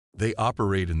They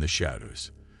operate in the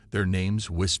shadows, their names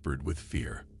whispered with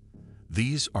fear.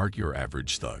 These aren't your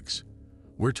average thugs.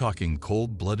 We're talking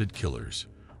cold-blooded killers,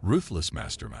 ruthless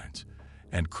masterminds,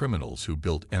 and criminals who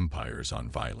built empires on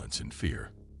violence and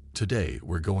fear. Today,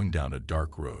 we're going down a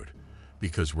dark road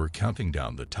because we're counting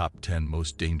down the top 10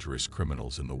 most dangerous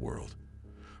criminals in the world.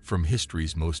 From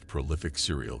history's most prolific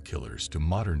serial killers to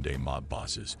modern-day mob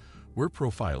bosses, we're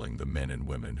profiling the men and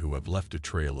women who have left a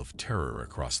trail of terror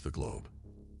across the globe.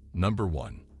 Number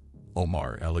 1.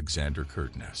 Omar Alexander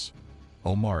Cardenas.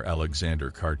 Omar Alexander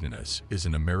Cardenas is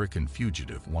an American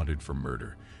fugitive wanted for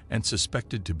murder and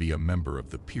suspected to be a member of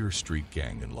the Pier Street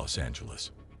Gang in Los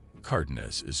Angeles.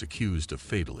 Cardenas is accused of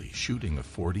fatally shooting a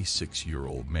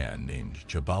 46-year-old man named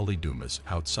Jabali Dumas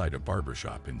outside a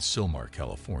barbershop in Sylmar,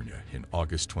 California in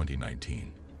August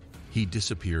 2019. He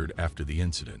disappeared after the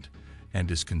incident and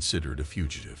is considered a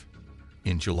fugitive.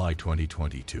 In July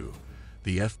 2022,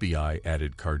 the FBI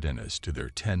added Cardenas to their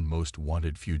 10 most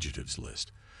wanted fugitives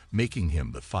list, making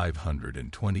him the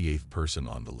 528th person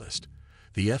on the list.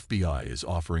 The FBI is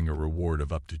offering a reward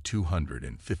of up to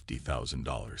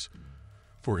 $250,000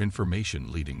 for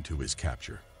information leading to his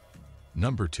capture.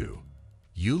 Number 2.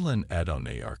 Yulan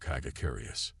Adonai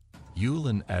Archigakarius.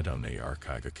 Yulan Adonai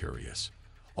Archigakarius,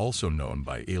 also known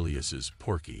by aliases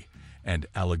Porky and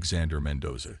Alexander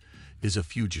Mendoza, is a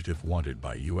fugitive wanted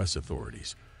by U.S.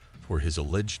 authorities for his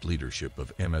alleged leadership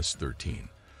of MS-13,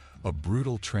 a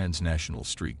brutal transnational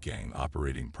street gang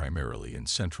operating primarily in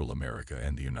Central America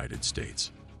and the United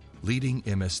States. Leading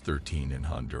MS-13 in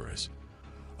Honduras,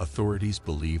 authorities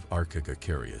believe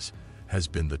Archigakarius has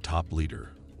been the top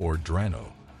leader, or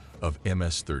Drano, of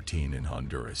MS-13 in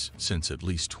Honduras since at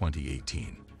least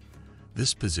 2018.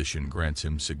 This position grants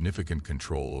him significant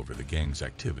control over the gang's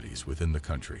activities within the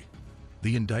country.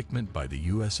 The indictment by the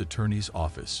U.S. Attorney's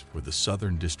Office for the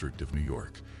Southern District of New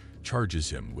York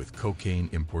charges him with cocaine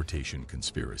importation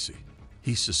conspiracy.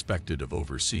 He's suspected of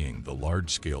overseeing the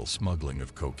large-scale smuggling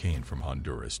of cocaine from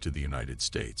Honduras to the United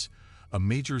States, a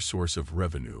major source of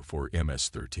revenue for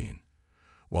MS-13.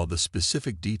 While the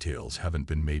specific details haven't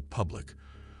been made public,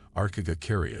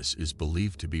 Archigakarius is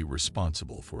believed to be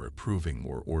responsible for approving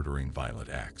or ordering violent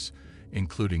acts,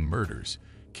 including murders,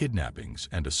 kidnappings,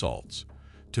 and assaults,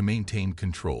 to maintain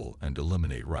control and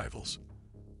eliminate rivals.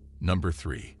 Number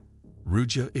 3.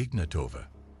 Ruja Ignatova.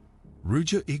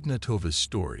 Ruja Ignatova's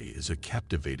story is a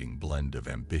captivating blend of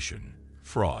ambition,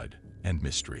 fraud, and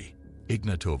mystery.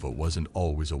 Ignatova wasn't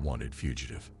always a wanted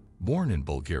fugitive. Born in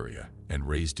Bulgaria and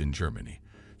raised in Germany,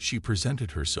 she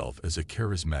presented herself as a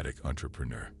charismatic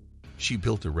entrepreneur. She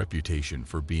built a reputation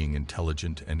for being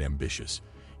intelligent and ambitious,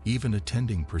 even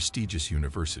attending prestigious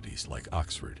universities like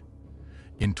Oxford.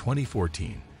 In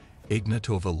 2014,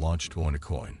 Ignatova launched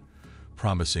OneCoin,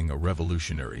 promising a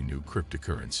revolutionary new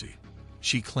cryptocurrency.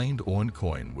 She claimed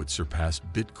OneCoin would surpass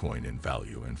Bitcoin in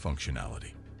value and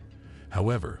functionality.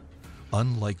 However,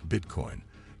 unlike Bitcoin,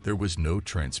 there was no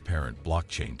transparent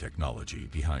blockchain technology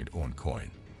behind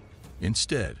OneCoin.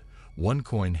 Instead,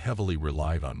 OneCoin heavily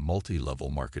relied on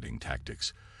multi-level marketing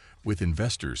tactics, with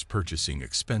investors purchasing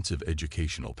expensive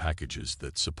educational packages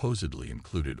that supposedly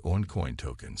included OneCoin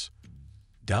tokens.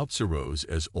 Doubts arose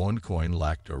as OneCoin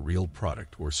lacked a real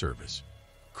product or service.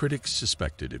 Critics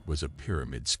suspected it was a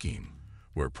pyramid scheme,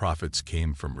 where profits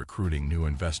came from recruiting new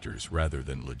investors rather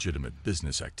than legitimate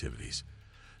business activities.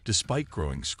 Despite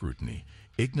growing scrutiny,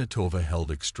 Ignatova held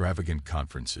extravagant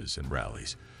conferences and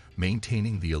rallies,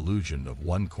 maintaining the illusion of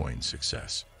OneCoin's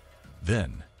success.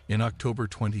 Then, in October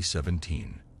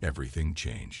 2017, everything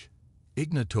changed.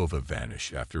 Ignatova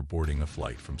vanished after boarding a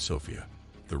flight from Sofia.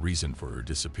 The reason for her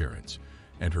disappearance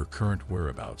and her current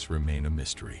whereabouts remain a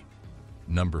mystery.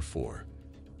 Number 4.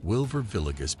 Wilver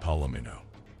Villegas Palomino.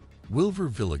 Wilver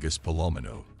Villegas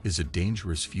Palomino is a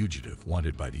dangerous fugitive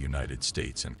wanted by the United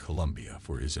States and Colombia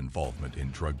for his involvement in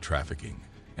drug trafficking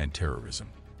and terrorism.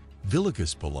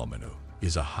 Villegas Palomino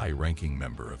is a high-ranking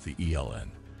member of the ELN,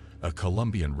 a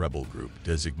Colombian rebel group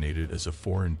designated as a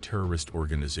foreign terrorist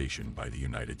organization by the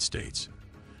United States.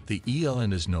 The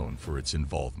ELN is known for its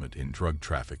involvement in drug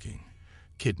trafficking,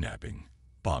 kidnapping,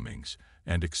 bombings,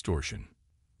 and extortion.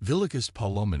 Villegas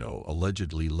Palomino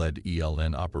allegedly led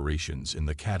ELN operations in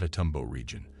the Catatumbo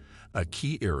region, a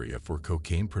key area for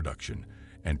cocaine production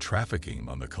and trafficking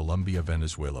on the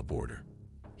Colombia-Venezuela border.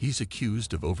 He's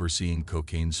accused of overseeing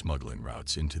cocaine smuggling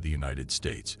routes into the United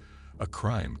States, a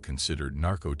crime considered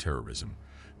narco-terrorism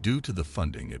due to the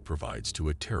funding it provides to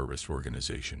a terrorist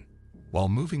organization. While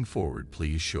moving forward,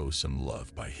 please show some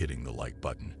love by hitting the like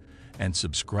button and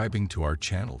subscribing to our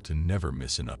channel to never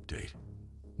miss an update.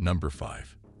 Number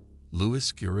 5.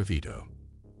 Luis Garavito.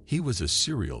 He was a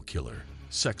serial killer,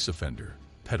 sex offender,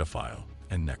 pedophile,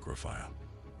 and necrophile.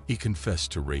 He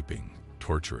confessed to raping,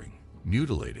 torturing,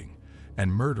 mutilating,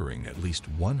 and murdering at least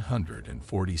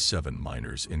 147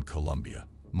 minors in Colombia,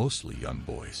 mostly young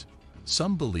boys.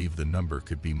 Some believe the number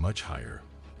could be much higher,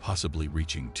 possibly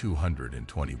reaching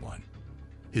 221.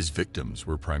 His victims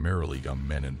were primarily young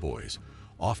men and boys,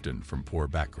 often from poor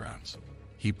backgrounds.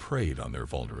 He preyed on their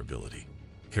vulnerability.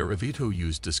 Garavito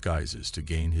used disguises to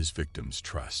gain his victims'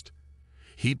 trust.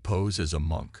 He'd pose as a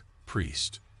monk,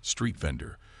 priest, street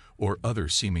vendor, or other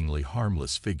seemingly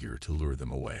harmless figure to lure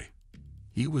them away.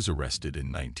 He was arrested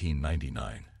in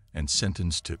 1999 and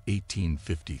sentenced to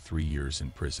 1853 years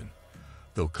in prison,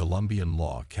 though Colombian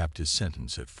law capped his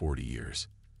sentence at 40 years.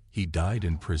 He died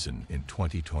in prison in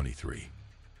 2023.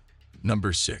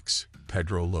 Number 6.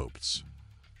 Pedro Lopes.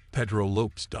 Pedro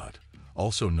Lopes,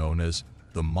 also known as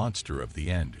the Monster of the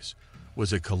Andes,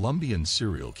 was a Colombian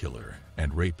serial killer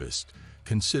and rapist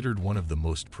considered one of the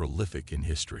most prolific in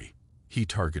history. He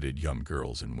targeted young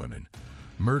girls and women,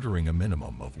 murdering a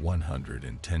minimum of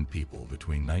 110 people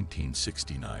between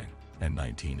 1969 and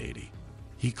 1980.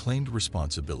 He claimed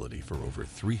responsibility for over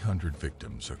 300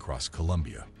 victims across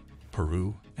Colombia,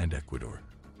 Peru, and Ecuador.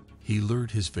 He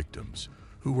lured his victims,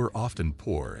 who were often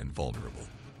poor and vulnerable,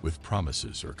 with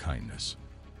promises or kindness.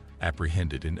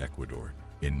 Apprehended in Ecuador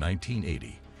in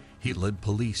 1980, he led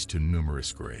police to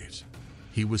numerous graves.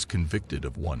 He was convicted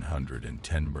of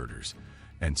 110 murders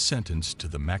and sentenced to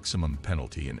the maximum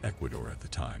penalty in Ecuador at the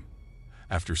time.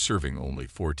 After serving only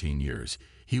 14 years,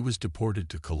 he was deported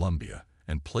to Colombia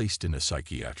and placed in a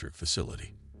psychiatric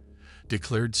facility.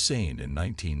 Declared sane in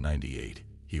 1998,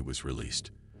 he was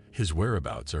released. His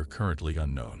whereabouts are currently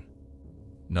unknown.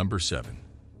 Number 7.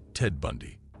 Ted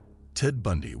Bundy. Ted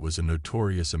Bundy was a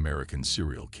notorious American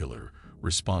serial killer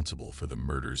responsible for the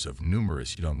murders of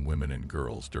numerous young women and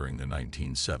girls during the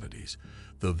 1970s,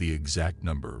 though the exact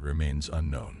number remains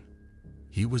unknown.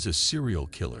 He was a serial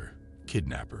killer,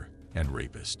 kidnapper, and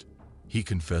rapist. He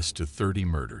confessed to 30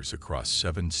 murders across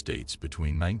 7 states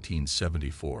between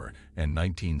 1974 and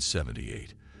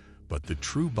 1978, but the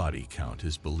true body count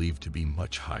is believed to be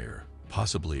much higher,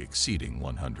 possibly exceeding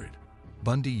 100.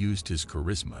 Bundy used his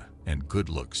charisma and good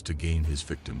looks to gain his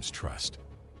victims' trust.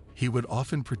 He would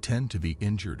often pretend to be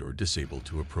injured or disabled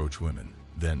to approach women,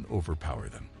 then overpower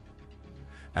them.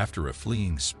 After a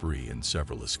fleeing spree and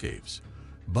several escapes,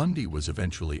 Bundy was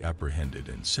eventually apprehended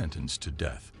and sentenced to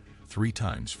death 3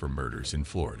 times for murders in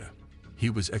Florida. He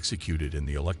was executed in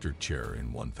the electric chair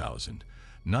in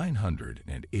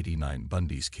 1989.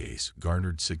 Bundy's case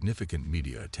garnered significant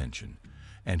media attention,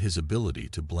 and his ability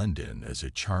to blend in as a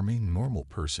charming, normal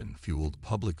person fueled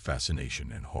public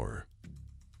fascination and horror.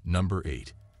 Number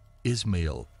 8.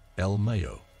 Ismael El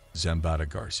Mayo Zambada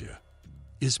Garcia.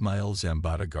 Ismael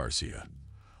Zambada Garcia,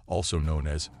 also known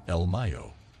as El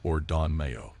Mayo or Don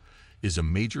Mayo, is a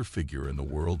major figure in the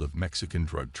world of Mexican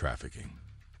drug trafficking.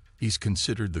 He's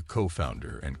considered the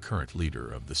co-founder and current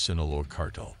leader of the Sinaloa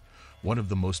Cartel, one of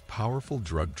the most powerful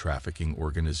drug trafficking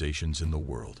organizations in the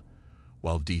world.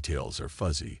 While details are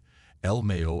fuzzy, El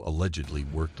Mayo allegedly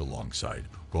worked alongside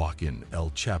Joaquin El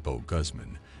Chapo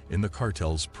Guzman in the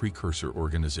cartel's precursor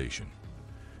organization.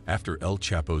 After El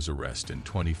Chapo's arrest in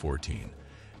 2014,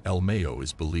 El Mayo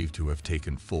is believed to have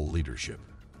taken full leadership.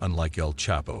 Unlike El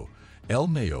Chapo, El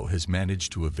Mayo has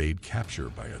managed to evade capture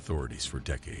by authorities for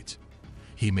decades.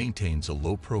 He maintains a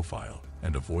low profile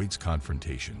and avoids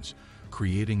confrontations,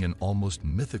 creating an almost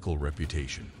mythical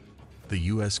reputation. The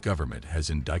U.S. government has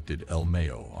indicted El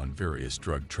Mayo on various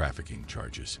drug trafficking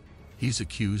charges. He's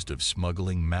accused of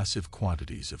smuggling massive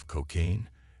quantities of cocaine,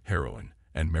 heroin,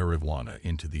 and marijuana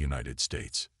into the United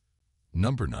States.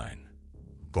 Number 9.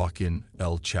 Joaquin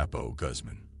El Chapo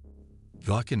Guzman.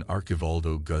 Joaquin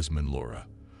Archivaldo Guzman Lara,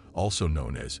 also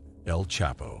known as El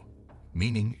Chapo,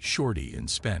 meaning shorty in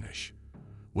Spanish,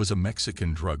 was a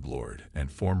Mexican drug lord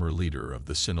and former leader of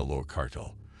the Sinaloa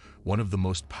Cartel, one of the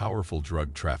most powerful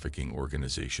drug trafficking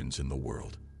organizations in the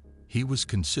world. He was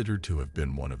considered to have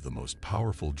been one of the most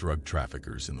powerful drug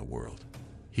traffickers in the world.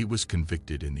 He was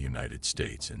convicted in the United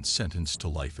States and sentenced to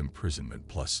life imprisonment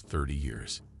plus 30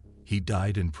 years. He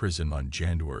died in prison on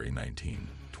January 19,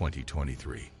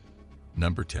 2023.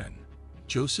 Number 10.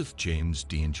 Joseph James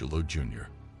DeAngelo Jr.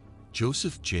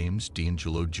 Joseph James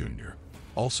DeAngelo Jr.,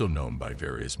 also known by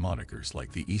various monikers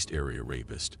like the East Area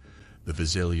Rapist, the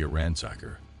Visalia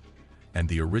Ransacker, and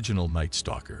the Original Night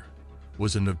Stalker,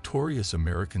 was a notorious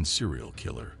American serial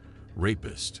killer,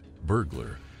 rapist,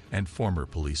 burglar, and former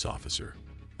police officer.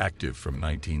 Active from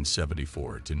 1974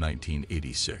 to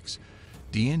 1986,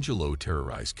 DeAngelo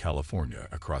terrorized California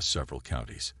across several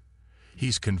counties.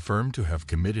 He's confirmed to have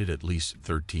committed at least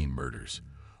 13 murders,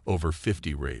 over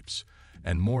 50 rapes,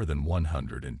 and more than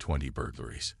 120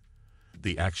 burglaries.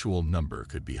 The actual number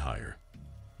could be higher.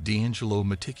 DeAngelo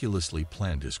meticulously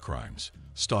planned his crimes,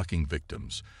 stalking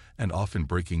victims and often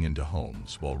breaking into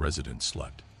homes while residents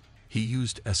slept. He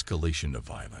used escalation of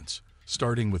violence,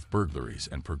 starting with burglaries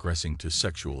and progressing to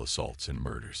sexual assaults and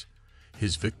murders.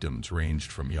 His victims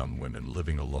ranged from young women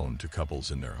living alone to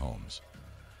couples in their homes.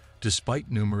 Despite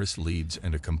numerous leads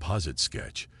and a composite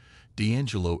sketch,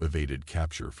 DeAngelo evaded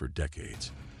capture for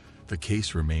decades. The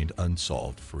case remained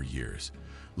unsolved for years,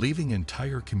 leaving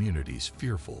entire communities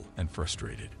fearful and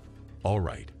frustrated. All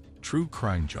right, true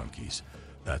crime junkies,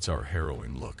 that's our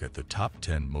harrowing look at the top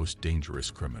 10 most dangerous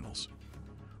criminals.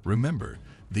 Remember,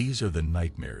 these are the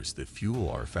nightmares that fuel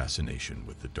our fascination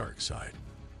with the dark side.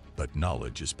 But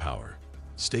knowledge is power.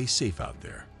 Stay safe out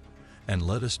there, and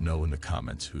let us know in the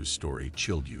comments whose story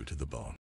chilled you to the bone.